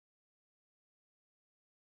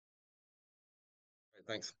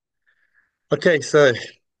Thanks. Okay, so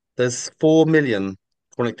there's 4 million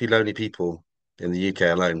chronically lonely people in the UK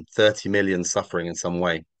alone, 30 million suffering in some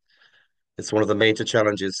way. It's one of the major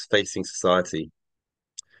challenges facing society.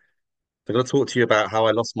 I'm going to talk to you about how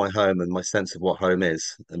I lost my home and my sense of what home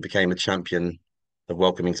is and became a champion of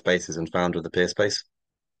welcoming spaces and founder of the Peerspace.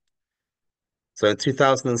 So in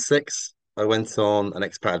 2006, I went on an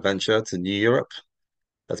expat adventure to New Europe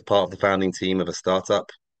as part of the founding team of a startup.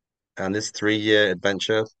 And this 3 year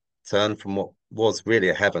adventure turned from what was really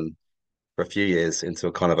a heaven for a few years into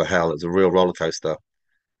a kind of a hell. It was a real roller coaster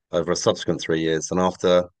over a subsequent 3 years. And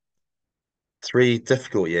after 3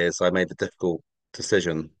 difficult years, I made the difficult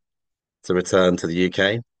decision to return to the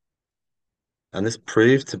UK. And this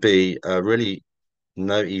proved to be really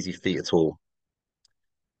no easy feat at all.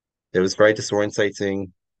 It was very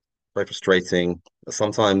disorientating, very frustrating.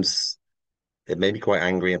 Sometimes it made me quite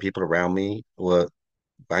angry, and people around me were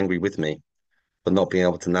angry with me for not being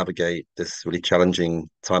able to navigate this really challenging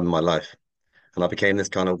time in my life. And I became this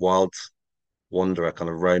kind of wild wanderer, kind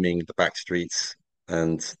of roaming the back streets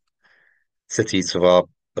and cities of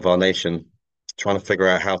our nation, trying to figure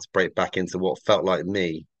out how to break back into what felt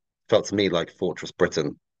to me like Fortress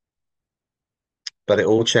Britain. But it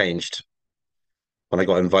all changed when I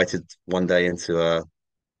got invited one day into a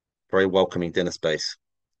very welcoming dinner space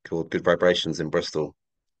called Good Vibrations in Bristol,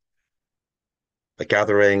 a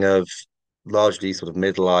gathering of largely sort of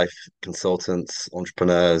midlife consultants,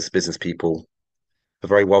 entrepreneurs, business people, a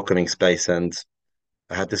very welcoming space. And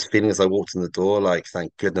I had this feeling as I walked in the door, like,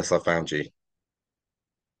 thank goodness I found you.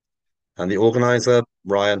 And the organizer,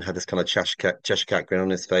 Ryan, had this kind of Cheshire cat grin on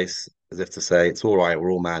his face, as if to say, it's all right,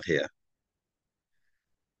 we're all mad here.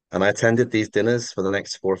 And I attended these dinners for the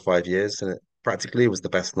next 4 or 5 years, and it practically was the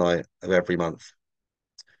best night of every month.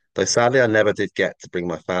 Though sadly, I never did get to bring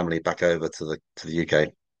my family back over to the UK.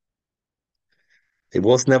 It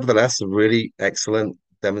was nevertheless a really excellent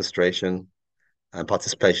demonstration and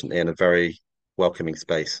participation in a very welcoming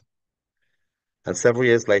space. And several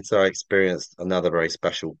years later, I experienced another very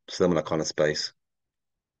special, similar kind of space,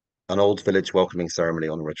 an old village welcoming ceremony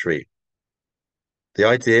on a retreat. The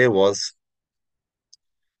idea was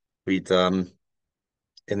we'd in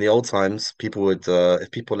the old times, people would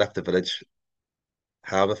if people left the village,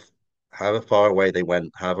 however however far away they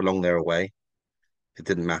went, however long they were away, it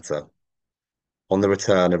didn't matter. On the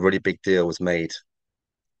return, a really big deal was made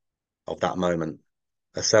of that moment,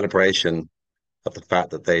 a celebration of the fact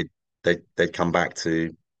that they'd come back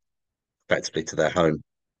to effectively to their home,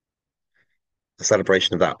 a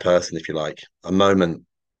celebration of that person, if you like, a moment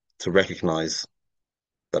to recognize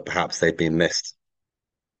that perhaps they've been missed.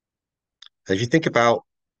 And if you think about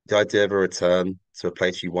the idea of a return to a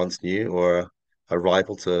place you once knew or a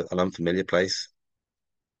arrival to an unfamiliar place,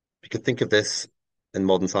 you could think of this in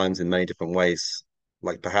modern times in many different ways,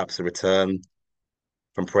 like perhaps a return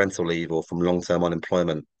from parental leave or from long-term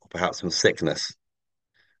unemployment, or perhaps from sickness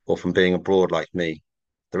or from being abroad like me.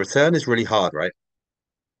 The return is really hard, right?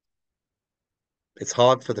 It's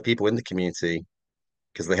hard for the people in the community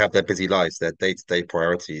because they have their busy lives, their day-to-day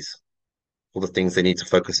priorities, all the things they need to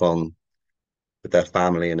focus on with their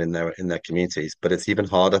family and in their communities. But it's even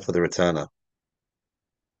harder for the returner.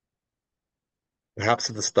 Perhaps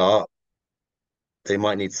at the start, they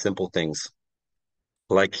might need simple things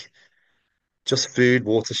like just food,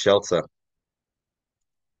 water, shelter.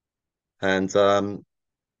 And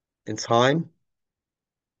in time,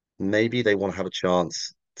 maybe they want to have a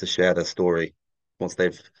chance to share their story once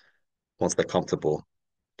once they're comfortable,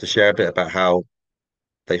 to share a bit about how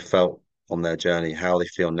they felt on their journey, how they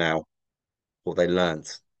feel now, what they learned,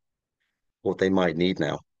 what they might need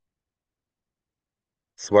now.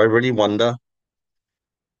 So I really wonder,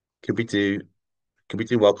 could we do could we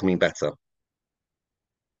do welcoming better?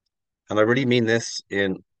 And I really mean this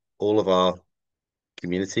in all of our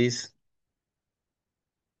communities,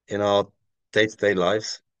 in our day-to-day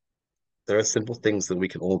lives. There are simple things that we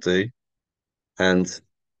can all do. And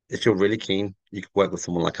if you're really keen, you could work with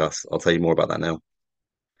someone like us. I'll tell you more about that now.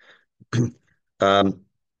 Um,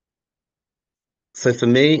 so for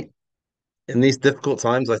me, in these difficult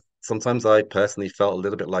times, I personally felt a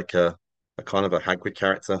little bit like a kind of a Hagrid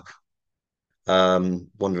character,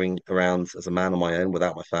 wandering around as a man on my own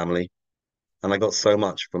without my family. And I got so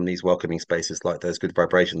much from these welcoming spaces like those Good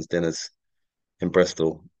Vibrations dinners in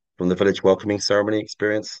Bristol, from the village welcoming ceremony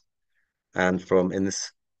experience, and from in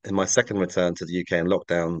my second return to the UK in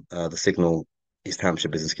lockdown, the Signal East Hampshire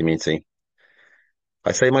business community.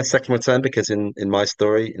 I say my second return because in my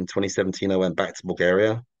story in 2017, I went back to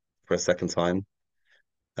Bulgaria for a second time.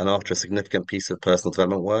 And after a significant piece of personal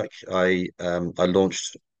development work, I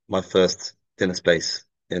launched my first dinner space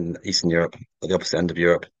in Eastern Europe, at the opposite end of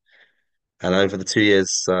Europe. And over the 2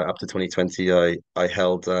 years up to 2020, I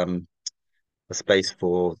held a space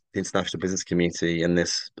for the international business community in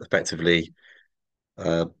this effectively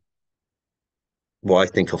uh, what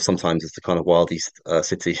I think of sometimes as the kind of wild east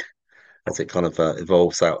city as it kind of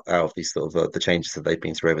evolves out of these sort of the changes that they've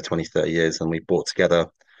been through over 20, 30 years. And we brought together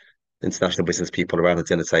international business people around the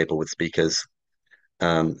dinner table with speakers.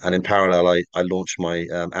 And in parallel, I launched my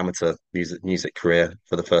amateur music career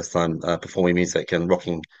for the first time, performing music and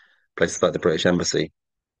rocking places like the British Embassy.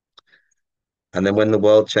 And then when the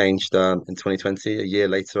world changed in 2020, a year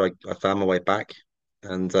later, I found my way back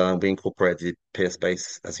and we incorporated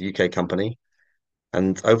Peerspace as a UK company.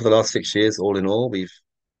 And over the last 6 years, all in all,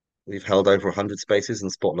 we've held over 100 spaces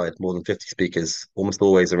and spotlighted more than 50 speakers, almost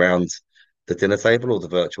always around the dinner table or the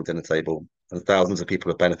virtual dinner table, and thousands of people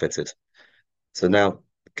have benefited. So now,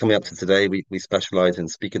 coming up to today, we specialize in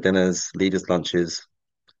speaker dinners, leaders' lunches,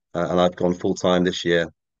 and I've gone full time this year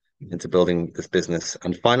into building this business.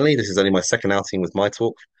 And finally, this is only my second outing with my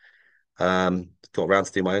talk. Got around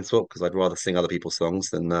to do my own talk because I'd rather sing other people's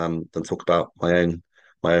songs than talk about my own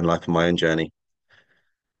life and my own journey.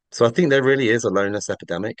 So I think there really is a loneliness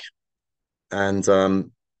epidemic, and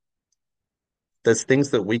there's things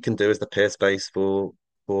that we can do as the peer space for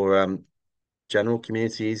general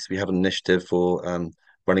communities. We have an initiative for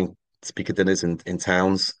running speaker dinners in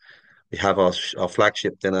towns. We have our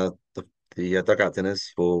flagship dinner, the dugout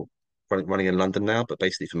dinners for running in London now, but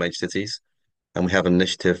basically for major cities. And we have an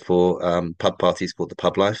initiative for pub parties called the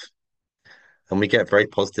Pub Life. And we get very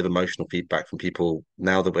positive emotional feedback from people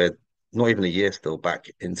now that we're not even a year still back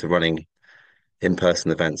into running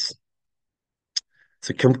in-person events.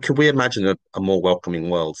 So can we imagine a more welcoming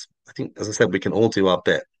world? I think, as I said, we can all do our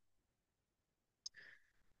bit.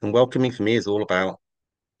 And welcoming for me is all about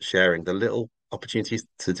sharing the little opportunities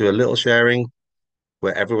to do a little sharing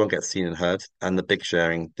where everyone gets seen and heard, and the big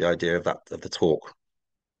sharing, the idea of the talk.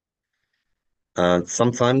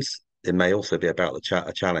 Sometimes it may also be about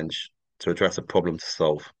a challenge to address a problem to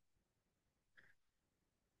solve,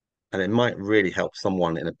 and it might really help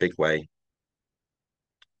someone in a big way,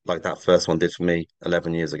 like that first one did for me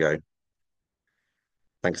 11 years ago.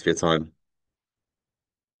 Thanks for your time.